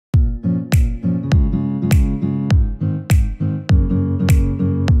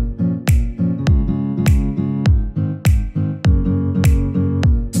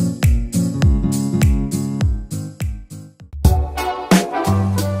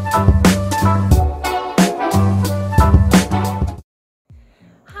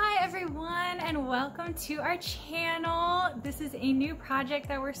channel. This is a new project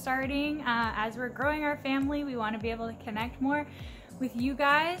that we're starting. As we're growing our family, we want to be able to connect more with you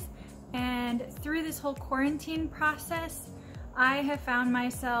guys. And through this whole quarantine process, I have found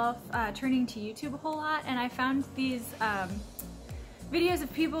myself turning to YouTube a whole lot, and I found these videos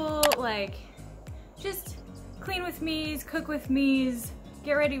of people like just clean with me's, cook with me's,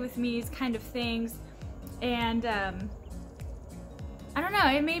 get ready with me's kind of things. And I don't know,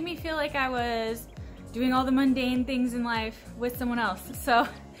 it made me feel like I was doing all the mundane things in life with someone else. So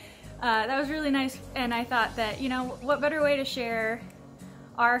that was really nice, and I thought that, you know, what better way to share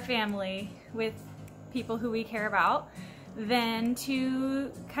our family with people who we care about than to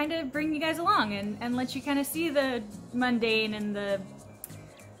kind of bring you guys along and let you kind of see the mundane and the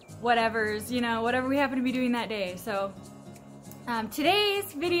whatevers, you know, whatever we happen to be doing that day. So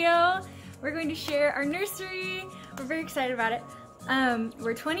today's video, we're going to share our nursery. We're very excited about it.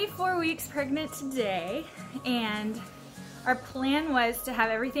 We're 24 weeks pregnant today, and our plan was to have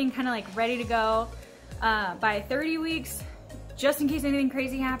everything kind of like ready to go by 30 weeks, just in case anything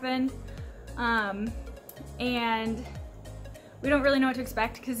crazy happened. And we don't really know what to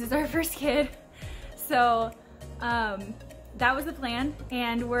expect because it's our first kid. So that was the plan,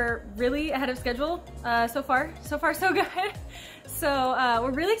 and we're really ahead of schedule so far so good. So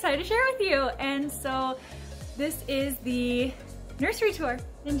we're really excited to share with you. And so this is the nursery tour.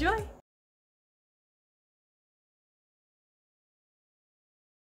 Enjoy!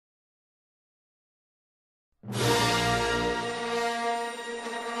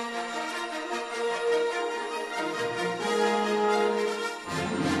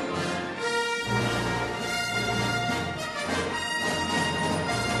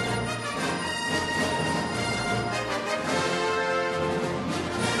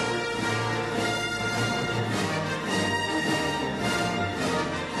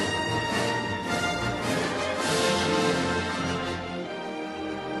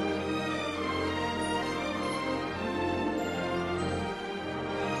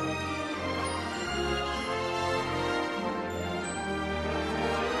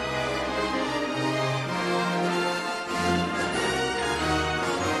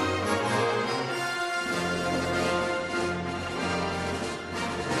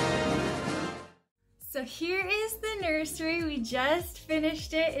 So here is the nursery. We just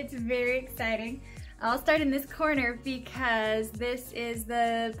finished it. It's very exciting. I'll start in this corner because this is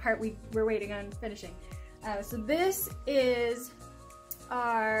the part we're waiting on finishing. So this is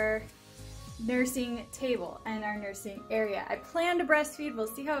our nursing table and our nursing area. I plan to breastfeed. We'll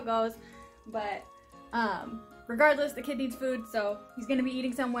see how it goes, but regardless, the kid needs food, so he's gonna be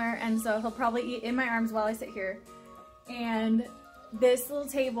eating somewhere, and so he'll probably eat in my arms while I sit here. And this little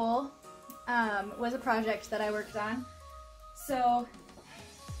table was a project that I worked on. So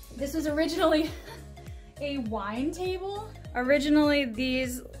this was originally a wine table. Originally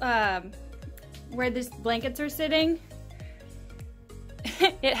these, where these blankets are sitting,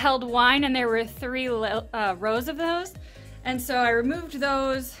 it held wine, and there were 3 rows of those. And so I removed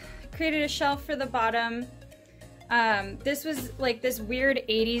those, created a shelf for the bottom. This was like this weird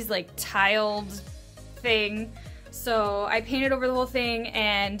 80s like tiled thing. So I painted over the whole thing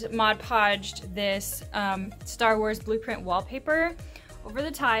and Mod Podged this Star Wars blueprint wallpaper over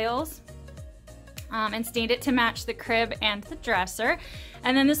the tiles, and stained it to match the crib and the dresser.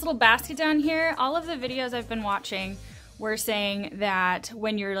 And then this little basket down here, all of the videos I've been watching were saying that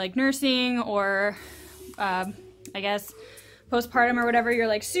when you're like nursing or I guess postpartum or whatever, you're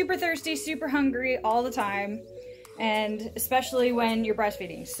like super thirsty, super hungry all the time. And especially when you're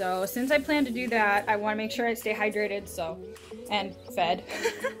breastfeeding. So since I plan to do that, I want to make sure I stay hydrated, so, and fed.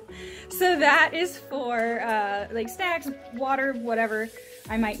 So that is for like snacks, water, whatever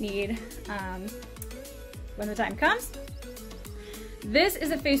I might need when the time comes. This is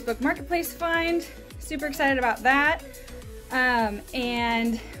a Facebook Marketplace find. Super excited about that.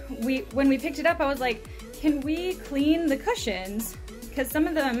 And when we picked it up, I was like, can we clean the cushions? Because some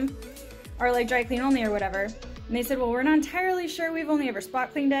of them are like dry clean only or whatever. And they said, well, we're not entirely sure. We've only ever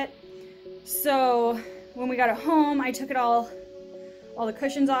spot cleaned it. So when we got it home, I took it all the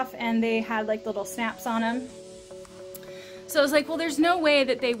cushions off, and they had like little snaps on them. So I was like, well, there's no way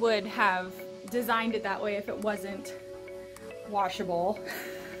that they would have designed it that way if it wasn't washable.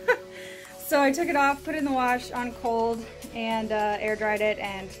 So I took it off, put it in the wash on cold, and air dried it,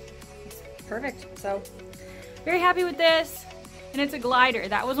 and it's perfect. So very happy with this. And it's a glider.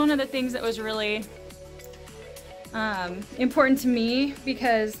 That was one of the things that was really important to me,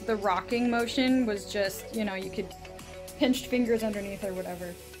 because the rocking motion was just, you know, you could pinch fingers underneath or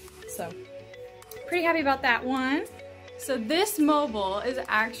whatever. So pretty happy about that one. So this mobile is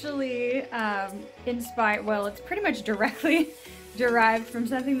actually inspired, well, it's pretty much directly derived from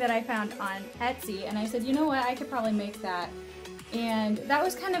something that I found on Etsy, and I said, you know what, I could probably make that. And that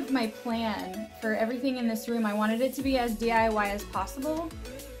was kind of my plan for everything in this room. I wanted it to be as DIY as possible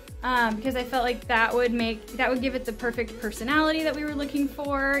because I felt like that would give it the perfect personality that we were looking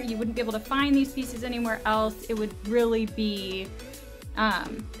for. You wouldn't be able to find these pieces anywhere else. It would really be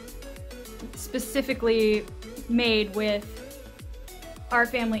specifically made with our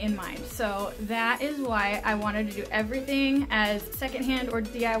family in mind. So that is why I wanted to do everything as secondhand or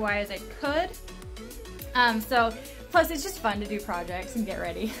DIY as I could. Plus it's just fun to do projects and get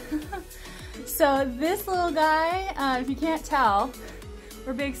ready. So this little guy, if you can't tell,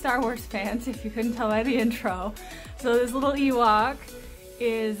 we're big Star Wars fans, if you couldn't tell by the intro. So this little Ewok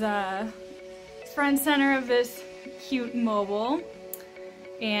is front and center of this cute mobile.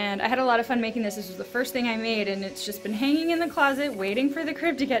 And I had a lot of fun making this. This was the first thing I made, and it's just been hanging in the closet waiting for the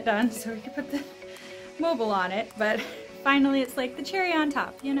crib to get done so we could put the mobile on it. But finally it's like the cherry on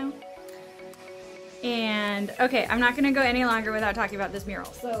top, you know? And okay, I'm not gonna go any longer without talking about this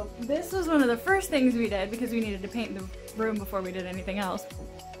mural. So this was one of the first things we did because we needed to paint the room before we did anything else.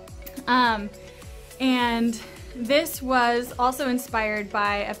 And this was also inspired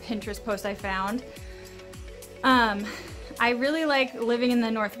by a Pinterest post I found. I really like living in the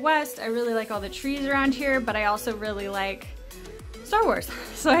Northwest. I really like all the trees around here, but I also really like Star Wars.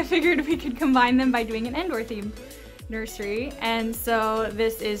 So I figured we could combine them by doing an Endor themed nursery. And so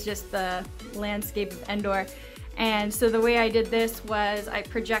this is just the landscape of Endor. And so the way I did this was I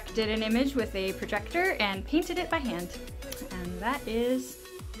projected an image with a projector and painted it by hand. And that is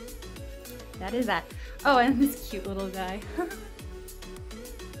that. Oh, and this cute little guy.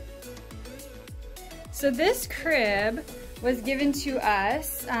 So this crib was given to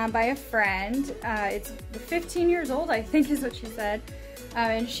us by a friend. It's 15 years old, I think is what she said.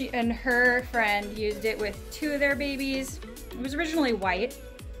 And her friend used it with 2 of their babies. It was originally white.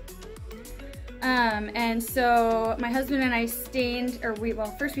 And so my husband and I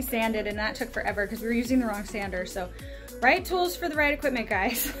first we sanded, and that took forever because we were using the wrong sander. So right tools for the right equipment,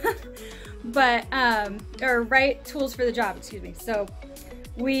 guys. But, or right tools for the job, excuse me. So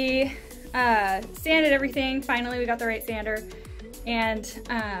we sanded everything. Finally, we got the right sander and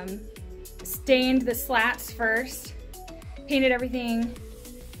stained the slats first. Painted everything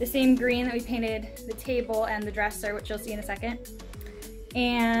the same green that we painted the table and the dresser, which you'll see in a second.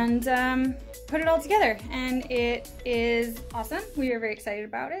 And put it all together, and it is awesome. We are very excited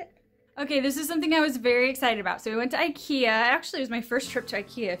about it. Okay, this is something I was very excited about. So we went to IKEA. Actually, it was my first trip to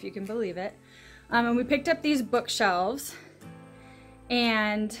IKEA, if you can believe it. And we picked up these bookshelves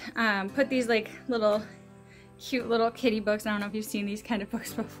and put these like little cute little kitty books. I don't know if you've seen these kind of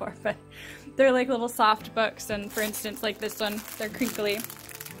books before, but they're like little soft books. And for instance, like this one, they're crinkly.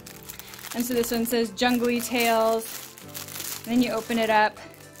 And so this one says Jungly Tales. And then you open it up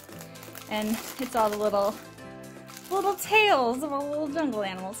and it's all the little tales of all the little jungle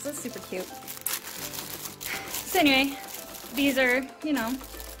animals. So it's super cute. So anyway, these are, you know,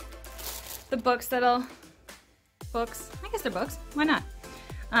 the books I guess they're books, why not?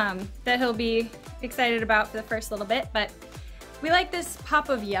 That he'll be excited about for the first little bit, but we like this pop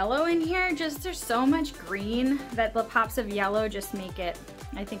of yellow in here. Just there's so much green that the pops of yellow just make it,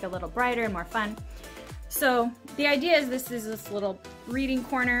 I think, a little brighter and more fun. So the idea is this is this little reading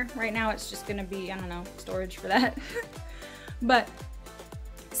corner. Right now it's just gonna be, I don't know, storage for that. But,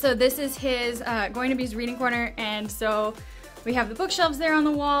 so this is his, going to be his reading corner, and so we have the bookshelves there on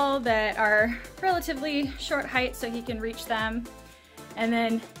the wall that are relatively short height so he can reach them. And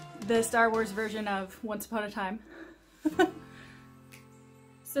then the Star Wars version of Once Upon a Time.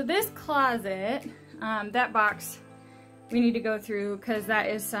 So this closet, that box we need to go through because that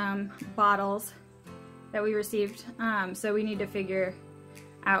is some bottles that we received. So we need to figure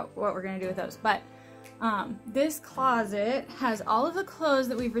out what we're gonna do with those. But this closet has all of the clothes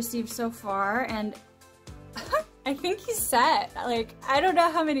that we've received so far, and I think he's set. Like, I don't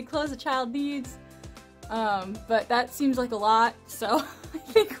know how many clothes a child needs, but that seems like a lot, so I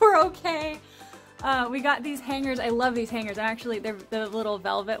think we're okay. We got these hangers. I love these hangers. Actually, they're the little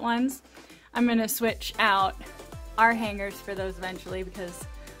velvet ones. I'm gonna switch out our hangers for those eventually because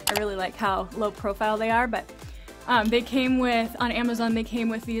I really like how low profile they are, but they came with, on Amazon, they came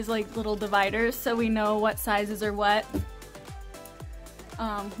with these like little dividers so we know what sizes are what,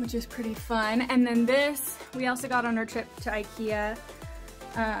 which is pretty fun. And then this, we also got on our trip to IKEA,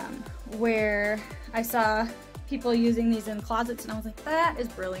 where I saw people using these in closets and I was like, that is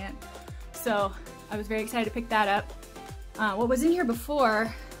brilliant. So I was very excited to pick that up. What was in here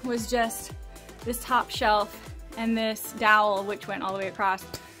before was just this top shelf, and then and this dowel, which went all the way across.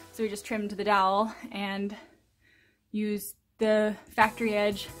 So we just trimmed the dowel and used the factory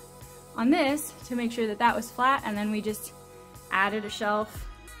edge on this to make sure that that was flat, and then we just added a shelf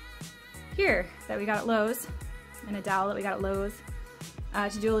here that we got at Lowe's and a dowel that we got at Lowe's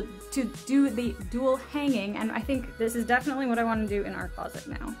to do the dual hanging, and I think this is definitely what I want to do in our closet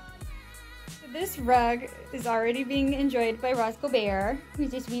now. This rug is already being enjoyed by Roscoe Bear,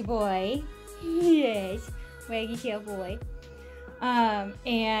 who's a sweet boy. Yes, waggy tail boy.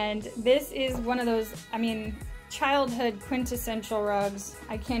 And this is one of those, I mean, childhood quintessential rugs.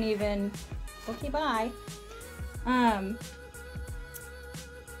 I can't even, okay, bye.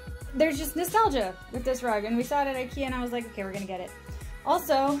 There's just nostalgia with this rug, and we saw it at IKEA and I was like, okay, we're gonna get it.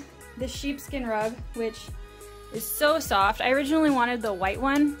 Also, the sheepskin rug, which is so soft. I originally wanted the white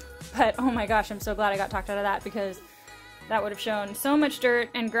one, but oh my gosh, I'm so glad I got talked out of that because that would have shown so much dirt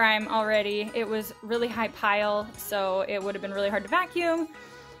and grime already. It was really high pile, so it would have been really hard to vacuum.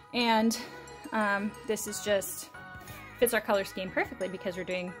 And this is just fits our color scheme perfectly because we're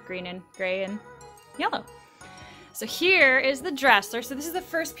doing green and gray and yellow. So here is the dresser. So this is the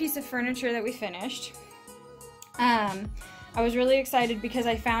first piece of furniture that we finished. I was really excited because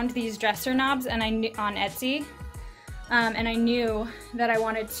I found these dresser knobs and on Etsy, and I knew that I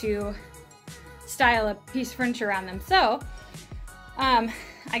wanted to style a piece of furniture around them. So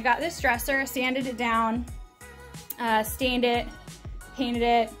I got this dresser, sanded it down, stained it, painted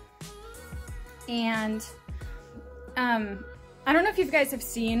it, and I don't know if you guys have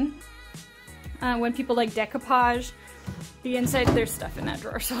seen when people like decoupage the inside. There's stuff in that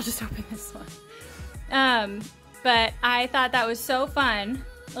drawer, so I'll just open this one. But I thought that was so fun.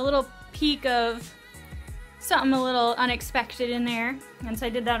 A little peek of something a little unexpected in there. And so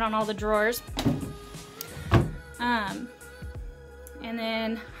I did that on all the drawers. And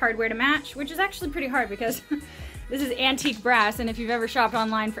then hardware to match, which is actually pretty hard because this is antique brass, and if you've ever shopped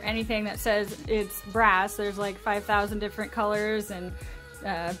online for anything that says it's brass, there's like 5,000 different colors and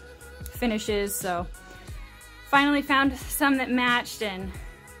finishes. So finally found some that matched and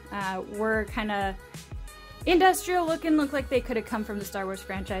were kind of industrial looking, looked like they could have come from the Star Wars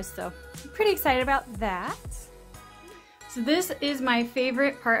franchise, so I'm pretty excited about that. So this is my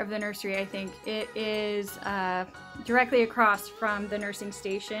favorite part of the nursery, I think. It is directly across from the nursing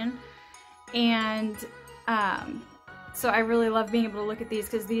station, and so I really love being able to look at these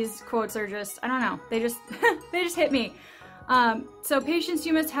because these quotes are just, I don't know, they just they just hit me. So patience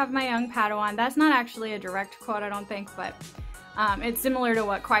you must have my young Padawan. That's not actually a direct quote, I don't think, but it's similar to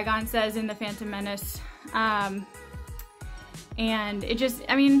what Qui-Gon says in The Phantom Menace. And it just,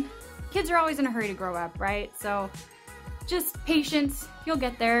 I mean, kids are always in a hurry to grow up, right? So just patience, you'll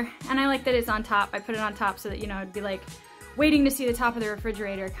get there. And I like that it's on top. I put it on top so that, you know, it'd be like waiting to see the top of the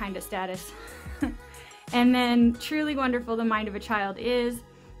refrigerator kind of status. And then truly wonderful the mind of a child is.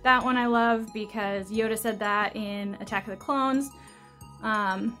 That one I love because Yoda said that in Attack of the Clones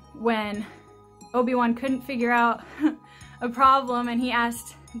when Obi-Wan couldn't figure out a problem and he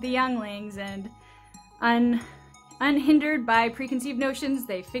asked the younglings, and unhindered by preconceived notions,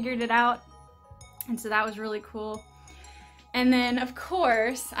 they figured it out. And so that was really cool. And then, of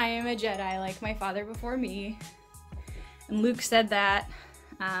course, I am a Jedi like my father before me. And Luke said that,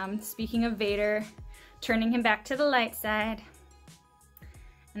 speaking of Vader, turning him back to the light side.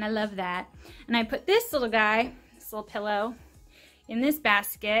 And I love that. And I put this little guy, this little pillow, in this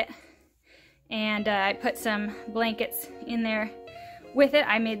basket. And I put some blankets in there with it.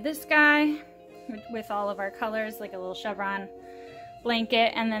 I made this guy with all of our colors, like a little chevron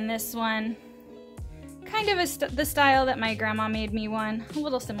blanket. And then this one, kind of the style that my grandma made me one, a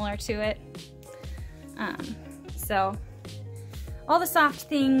little similar to it. So all the soft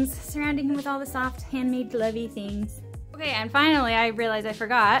things, surrounding him with all the soft handmade lovey things. Okay, and finally I realized I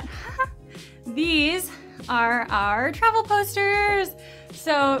forgot. These are our travel posters.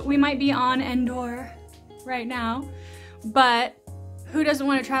 So we might be on Endor right now, but who doesn't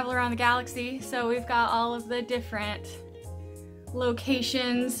want to travel around the galaxy? So we've got all of the different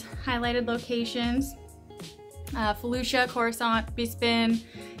locations, highlighted locations. Felucia, Coruscant, Bespin,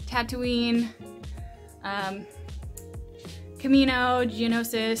 Tatooine, Camino,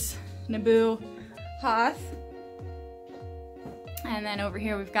 Geonosis, Naboo, Hoth. And then over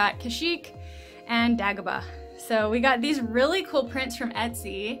here we've got Kashyyyk and Dagobah. So we got these really cool prints from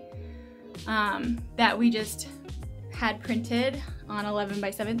Etsy that we just had printed on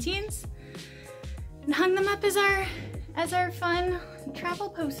 11x17s and hung them up as our fun travel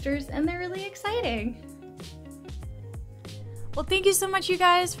posters, and they're really exciting. Well, thank you so much, you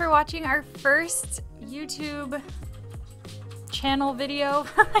guys, for watching our first YouTube channel video,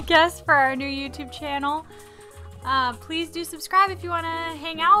 I guess, for our new YouTube channel. Please do subscribe if you want to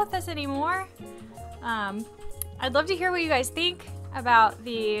hang out with us anymore. I'd love to hear what you guys think about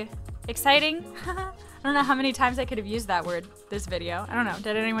the exciting. I don't know how many times I could have used that word this video. I don't know.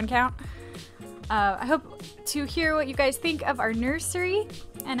 Did anyone count? I hope to hear what you guys think of our nursery,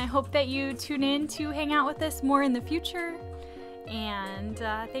 and I hope that you tune in to hang out with us more in the future. And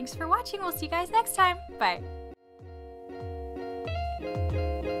thanks for watching. We'll see you guys next time. Bye.